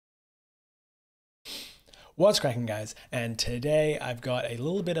What's cracking, guys? And today I've got a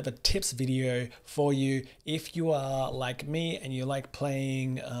little bit of a tips video for you. If you are like me and you like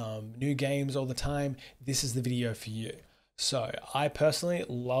playing new games all the time, this is the video for you. So I personally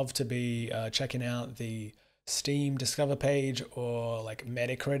love to be checking out the Steam Discover page or like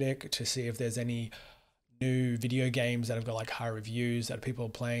Metacritic to see if there's any new video games that have got like high reviews that people are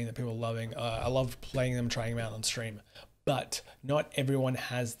playing, that people are loving. I love playing them, trying them out on stream, but not everyone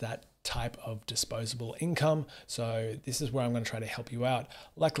has that type of disposable income. So this is where I'm going to try to help you out.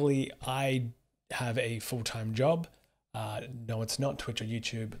 Luckily, I have a full-time job. No, it's not Twitch or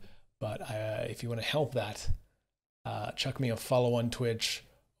YouTube, but if you want to help that, chuck me a follow on Twitch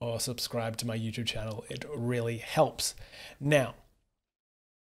or subscribe to my YouTube channel. It really helps. Now,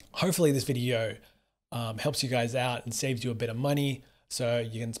 hopefully this video helps you guys out and saves you a bit of money so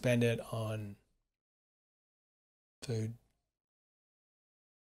you can spend it on food,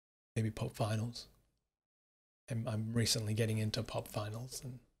 maybe pop finals. I'm recently getting into pop finals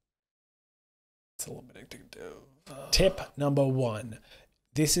and it's a little bit addictive. Tip number one.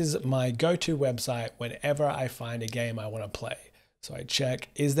 This is my go-to website whenever I find a game I want to play. So I check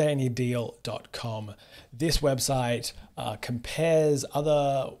isthereanydeal.com. This website compares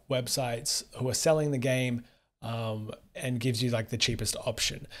other websites who are selling the game and gives you like the cheapest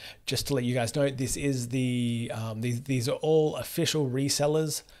option. Just to let you guys know, this is the these are all official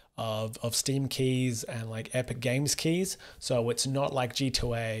resellers of Steam keys and like Epic Games keys. So it's not like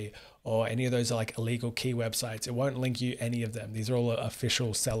G2A or any of those like illegal key websites. It won't link you any of them. These are all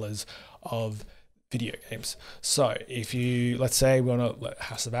official sellers of video games. So if you, let's say we want to,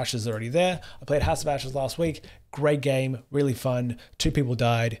 House of Ashes is already there. I played House of Ashes last week. Great game, really fun. 2 people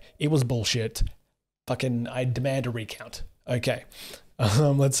died. It was bullshit. Fucking, I demand a recount. Okay.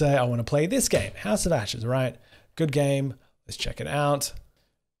 Let's say I want to play this game, House of Ashes, right? Good game. Let's check it out.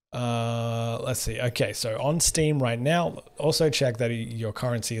 Let's see. Okay, so on Steam right now, also check that your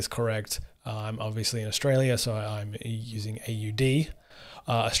currency is correct. I'm obviously in Australia, so I'm using AUD,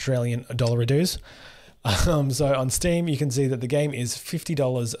 Australian dollar dues. So on Steam, you can see that the game is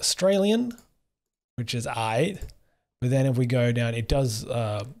 $50 Australian, which is aight. But then if we go down, it does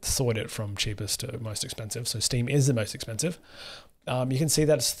sort it from cheapest to most expensive. So Steam is the most expensive. You can see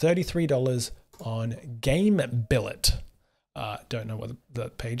that it's $33 on Game Billet. Don't know what the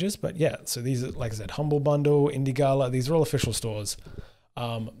page is, but yeah. So these are, like I said, Humble Bundle, Indie Gala. These are all official stores.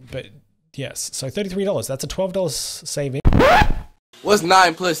 But yes, so $33. That's a $12 saving. What's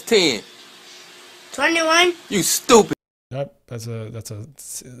 9 plus 10? 21. You stupid. Nope, that's a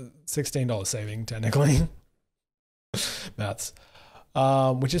 $16 saving technically. Maths.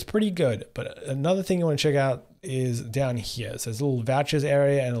 Which is pretty good. But another thing you want to check out is down here. So there's a little vouchers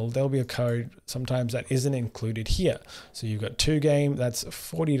area and there'll be a code sometimes that isn't included here. So you've got 2 game, that's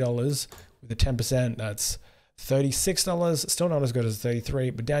 $40 with a 10%, that's $36, still not as good as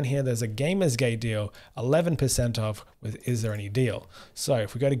 33, but down here there's a Gamersgate deal, 11% off with Is There Any Deal? So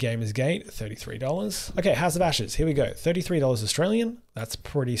if we go to Gamersgate, $33. Okay, House of Ashes, here we go, $33 Australian, that's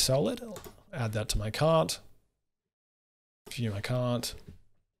pretty solid. I'll add that to my cart, view my cart,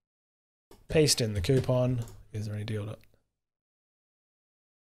 paste in the coupon, Is There Any Deal?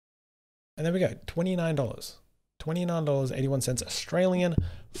 And there we go, $29. $29.81 Australian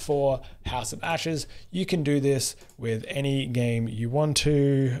for House of Ashes. You can do this with any game you want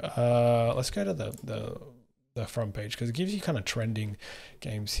to. Let's go to the front page because it gives you kind of trending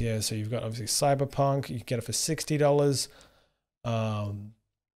games here. So you've got obviously Cyberpunk. You can get it for $60.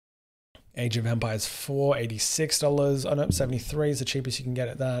 Age of Empires 4, $86. Oh no, 73 is the cheapest you can get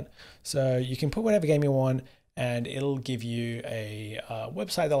at that. So you can put whatever game you want, and it'll give you a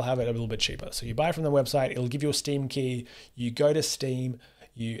website that'll have it a little bit cheaper. So you buy from the website, it'll give you a Steam key. You go to Steam,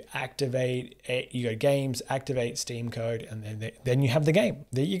 you activate, you go to games, activate Steam code, and then you have the game.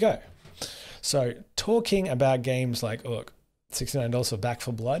 There you go. So talking about games like, look, $69 for Back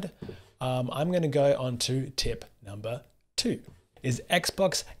 4 Blood. I'm going to go on to tip number 2. Is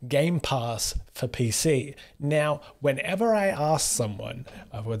Xbox Game Pass for PC. Now, whenever I ask someone,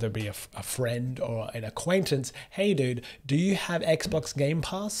 whether it be a friend or an acquaintance, hey dude, do you have Xbox Game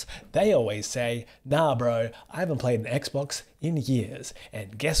Pass? They always say, nah bro, I haven't played an Xbox in years.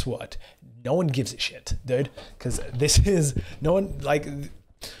 And guess what? No one gives a shit, dude. Because this is, no one, like,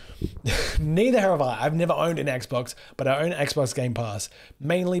 neither have I. I've never owned an Xbox, but I own Xbox Game Pass,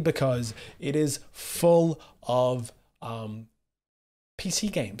 mainly because it is full of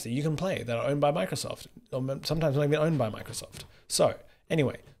PC games that you can play that are owned by Microsoft, or sometimes not even owned by Microsoft. So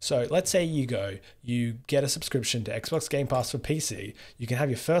anyway, so let's say you get a subscription to Xbox Game Pass for PC. You can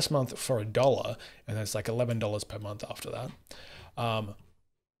have your first month for $1, and that's like $11 per month after that.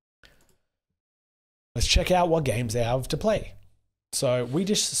 let's check out what games they have to play. So we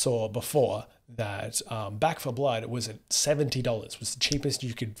just saw before that Back 4 Blood was at $70, was the cheapest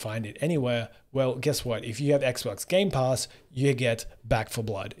you could find it anywhere. Well, guess what? If you have Xbox Game Pass, you get Back 4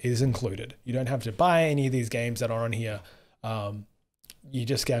 Blood. It is included. You don't have to buy any of these games that are on here. You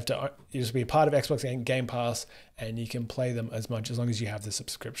just have to be a part of Xbox Game Pass, and you can play them as long as you have the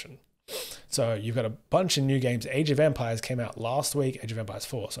subscription. So you've got a bunch of new games. Age of Empires came out last week. Age of Empires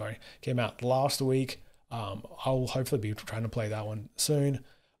 4, sorry, came out last week. I'll hopefully be trying to play that one soon.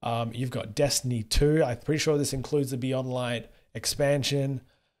 You've got Destiny 2. I'm pretty sure this includes the Beyond Light expansion.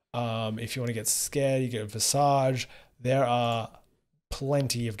 If you want to get scared, you get Visage. There are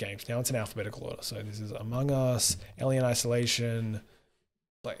plenty of games. Now it's in alphabetical order. So this is Among Us, Alien Isolation,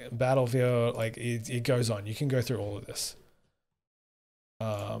 like Battlefield, like it goes on. You can go through all of this.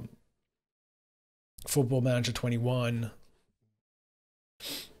 Football Manager 21.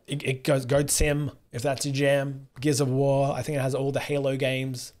 It goes Goat Sim, if that's your jam. Gears of War, I think it has all the Halo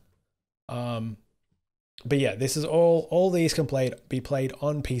games. But yeah, this is all these can be played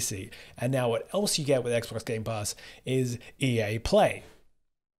on PC. And now what else you get with Xbox Game Pass is EA Play.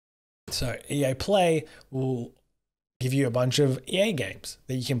 So EA Play will give you a bunch of EA games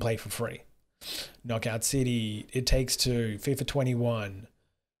that you can play for free. Knockout City, It Takes Two, FIFA 21,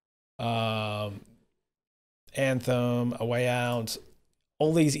 Anthem, A Way Out.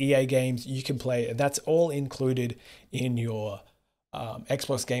 All these EA games you can play, and that's all included in your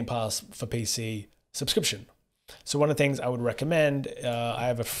Xbox Game Pass for PC subscription. So one of the things I would recommend, I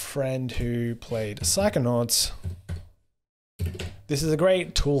have a friend who played Psychonauts. This is a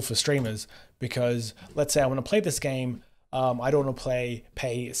great tool for streamers because let's say I want to play this game, I don't want to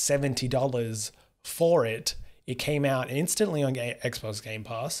pay $70 for it. It came out instantly on Xbox Game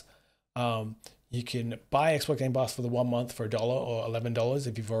Pass. You can buy Xbox Game Pass for the 1 month for $1 or $11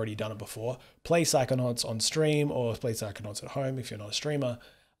 if you've already done it before. Play Psychonauts on stream or play Psychonauts at home if you're not a streamer.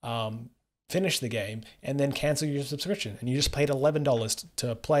 Finish the game and then cancel your subscription. And you just paid $11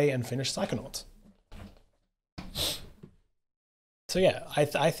 to play and finish Psychonauts. So yeah,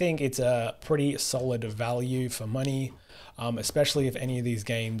 I think it's a pretty solid value for money, especially if any of these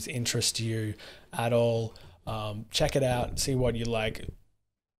games interest you at all. Check it out, see what you like.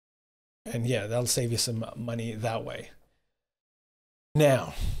 And yeah, that'll save you some money that way.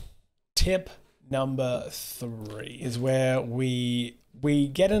 Now, tip number 3 is where we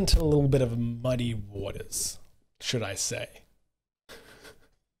get into a little bit of muddy waters, should I say.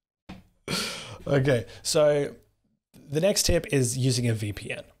 Okay, so the next tip is using a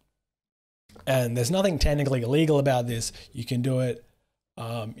VPN. And there's nothing technically illegal about this. You can do it.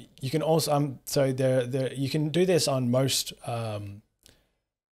 You can also, you can do this on most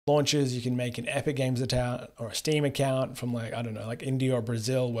launches. You can make an Epic Games account or a Steam account from like, I don't know, like India or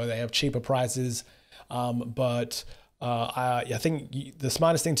Brazil where they have cheaper prices. I think the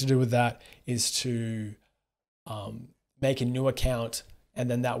smartest thing to do with that is to make a new account. And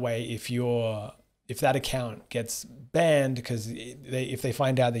then that way, if that account gets banned, because if they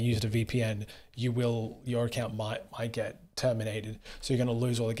find out they used a VPN, your account might get terminated. So you're going to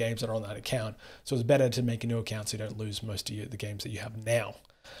lose all the games that are on that account. So it's better to make a new account so you don't lose most of the games that you have now.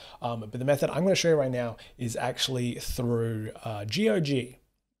 But the method I'm going to show you right now is actually through GOG.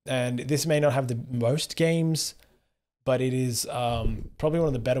 And this may not have the most games, but it is probably one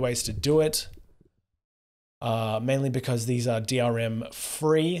of the better ways to do it. Mainly because these are DRM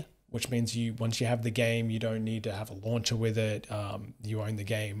free, which means once you have the game, you don't need to have a launcher with it. You own the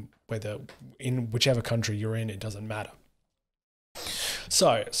game, whether in whichever country you're in, it doesn't matter.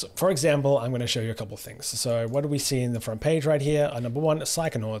 So for example, I'm going to show you a couple of things. So what do we see in the front page right here? Number 1,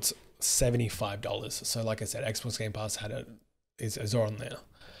 Psychonauts, $75. So like I said, Xbox Game Pass is on there.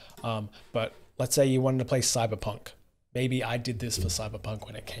 But let's say you wanted to play Cyberpunk. Maybe I did this for Cyberpunk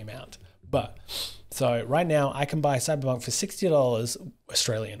when it came out. But so right now I can buy Cyberpunk for $60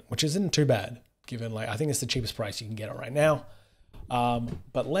 Australian, which isn't too bad given, like, I think it's the cheapest price you can get it right now.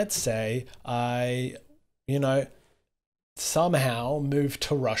 But let's say I, somehow moved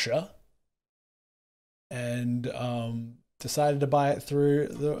to Russia and decided to buy it through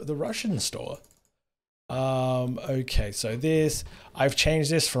the Russian store. Okay, so I've changed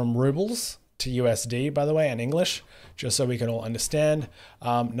this from rubles to USD, by the way, and English, just so we can all understand.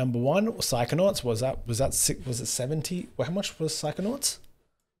 Number 1, Psychonauts, was it 70? Well, how much was Psychonauts?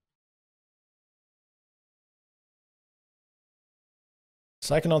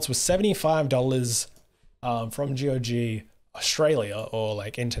 Psychonauts was $75 from GOG Australia, or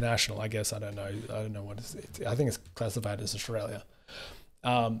like international, I guess. I don't know what is it. I think it's classified as Australia.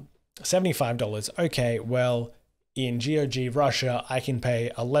 $75. Okay, well, in GOG Russia, I can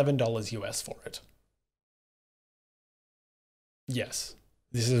pay $11 US for it. Yes,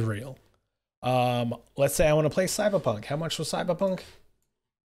 this is real. Let's say I want to play Cyberpunk. How much was Cyberpunk?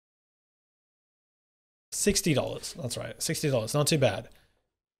 $60. That's right, $60. Not too bad.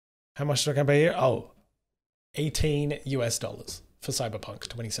 How much do I pay here? Oh, $18 for Cyberpunk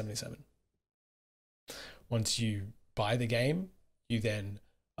 2077. Once you buy the game, you then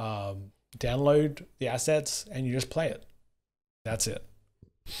download the assets and you just play it. That's it.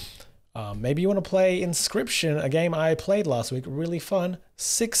 Maybe you want to play Inscription, a game I played last week. Really fun.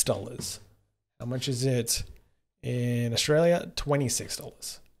 $6. How much is it in Australia?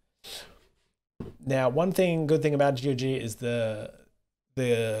 $26. Now, good thing about GOG is the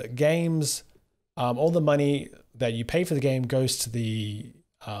games, all the money that you pay for the game goes to the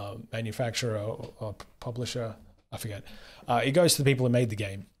manufacturer or publisher. I forget. It goes to the people who made the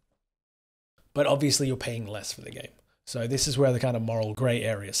game. But obviously, you're paying less for the game. So this is where the kind of moral gray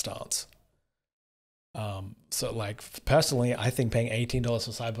area starts. So like personally, I think paying $18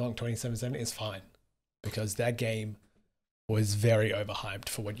 for Cyberpunk 2077 is fine because that game was very overhyped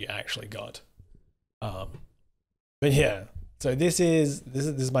for what you actually got. But yeah, so this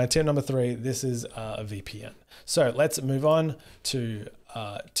is my tip number 3. This is a VPN. So let's move on to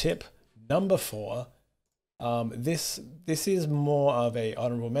tip number 4. This is more of a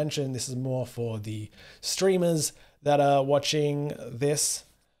honorable mention. This is more for the streamers that are watching this,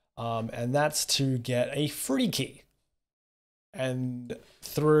 and that's to get a free key, and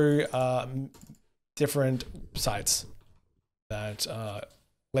through different sites that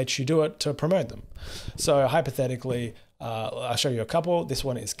let you do it to promote them. So hypothetically, I'll show you a couple. This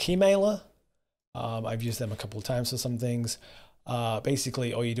one is Keymailer. I've used them a couple of times for some things.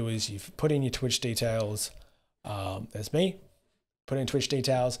 Basically, all you do is you put in your Twitch details. There's me. Put in Twitch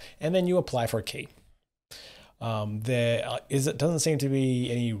details, and then you apply for a key. It doesn't seem to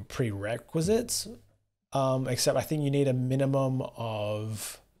be any prerequisites, except I think you need a minimum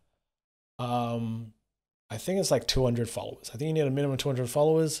of, I think it's like 200 followers. I think you need a minimum of 200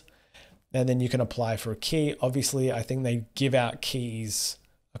 followers, and then you can apply for a key. Obviously, I think they give out keys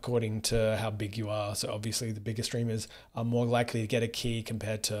according to how big you are. So obviously, the bigger streamers are more likely to get a key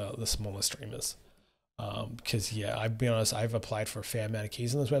compared to the smaller streamers. Because yeah, I'll be honest, I've applied for a fair amount of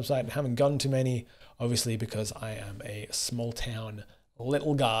keys on this website and haven't gotten too many, obviously because I am a small town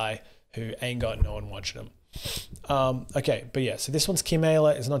little guy who ain't got no one watching them. Okay, but yeah, so this one's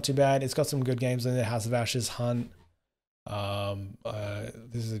Keymailer. It's not too bad. It's got some good games in there. House of Ashes, Hunt.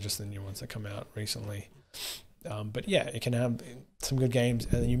 These are just the new ones that come out recently. But yeah, it can have some good games,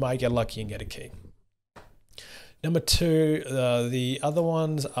 and then you might get lucky and get a key. Number 2, the other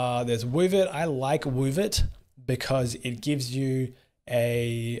ones are, there's Woovit. I like Woovit because it gives you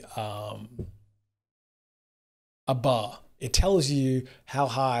a bar. It tells you how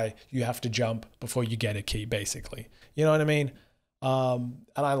high you have to jump before you get a key, basically. You know what I mean? And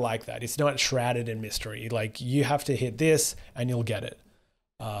I like that. It's not shrouded in mystery. Like, you have to hit this and you'll get it.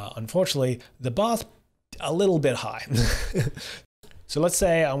 Unfortunately, the bar's a little bit high. So let's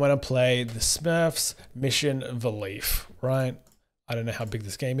say I want to play the Smurfs Mission Belief, right? I don't know how big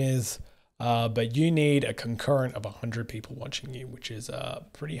this game is, but you need a concurrent of 100 people watching you, which is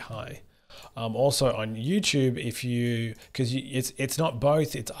pretty high. Also on YouTube, because it's not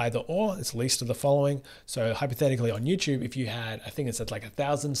both, it's either or, it's least of the following. So hypothetically on YouTube, if you had, I think it's at like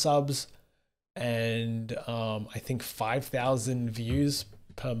 1,000 subs and I think 5,000 views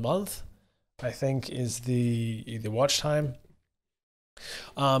per month, I think is the watch time.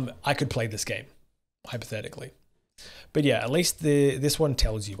 I could play this game, hypothetically. But yeah, at least this one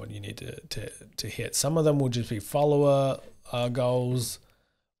tells you what you need to hit. Some of them will just be follower goals.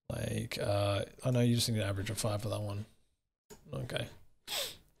 Like, oh no, you just need an average of 5 for that one. Okay.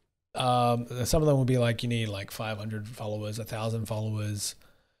 Some of them will be like, you need like 500 followers, 1,000 followers.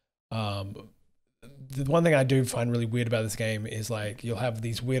 The one thing I do find really weird about this game is like, you'll have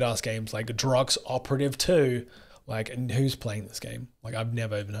these weird ass games like Drox Operative 2. Like, and who's playing this game? Like, I've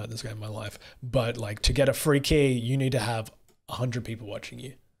never even heard this game in my life. But like, to get a free key, you need to have 100 people watching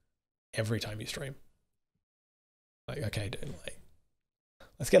you every time you stream. Like, okay, dude, like,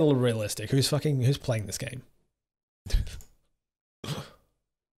 let's get a little realistic. Who's playing this game?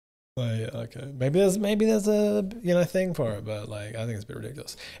 Like, okay, maybe there's a thing for it, but like, I think it's a bit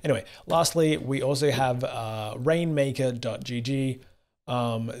ridiculous. Anyway, lastly, we also have rainmaker.gg.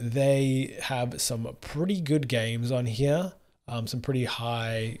 They have some pretty good games on here, some pretty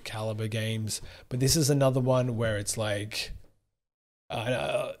high caliber games, but this is another one where it's like,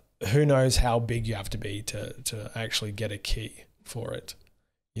 who knows how big you have to be to actually get a key for it.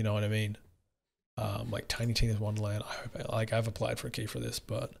 You know what I mean? Like Tiny Tina's Wonderland. I hope, like, I've applied for a key for this,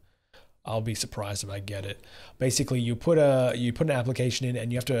 but I'll be surprised if I get it. Basically, you put an application in,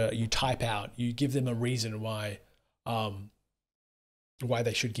 and you type out. You give them a reason why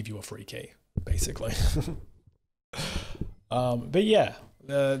they should give you a free key, basically. But yeah,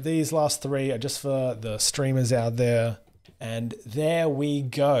 these last three are just for the streamers out there. And there we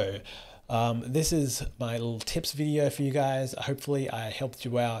go. This is my little tips video for you guys. Hopefully I helped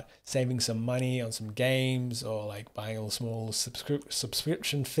you out saving some money on some games, or like buying a small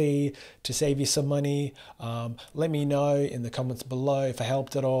subscription fee to save you some money. Let me know in the comments below if I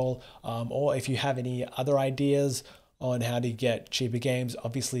helped at all, or if you have any other ideas on how to get cheaper games.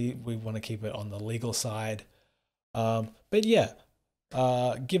 Obviously we want to keep it on the legal side. But yeah,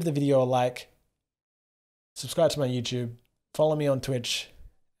 give the video a like, subscribe to my YouTube, follow me on Twitch,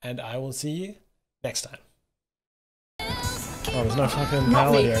 and I will see you next time. Oh, there's no fucking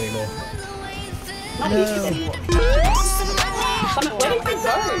power here anymore. No. Where did you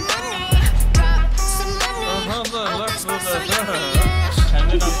go?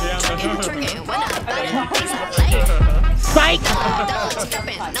 Psych!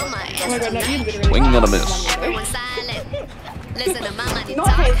 Wing and a miss. Listen to my money talk.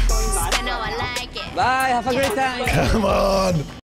 I know I like it. Bye, have a great time. Come on!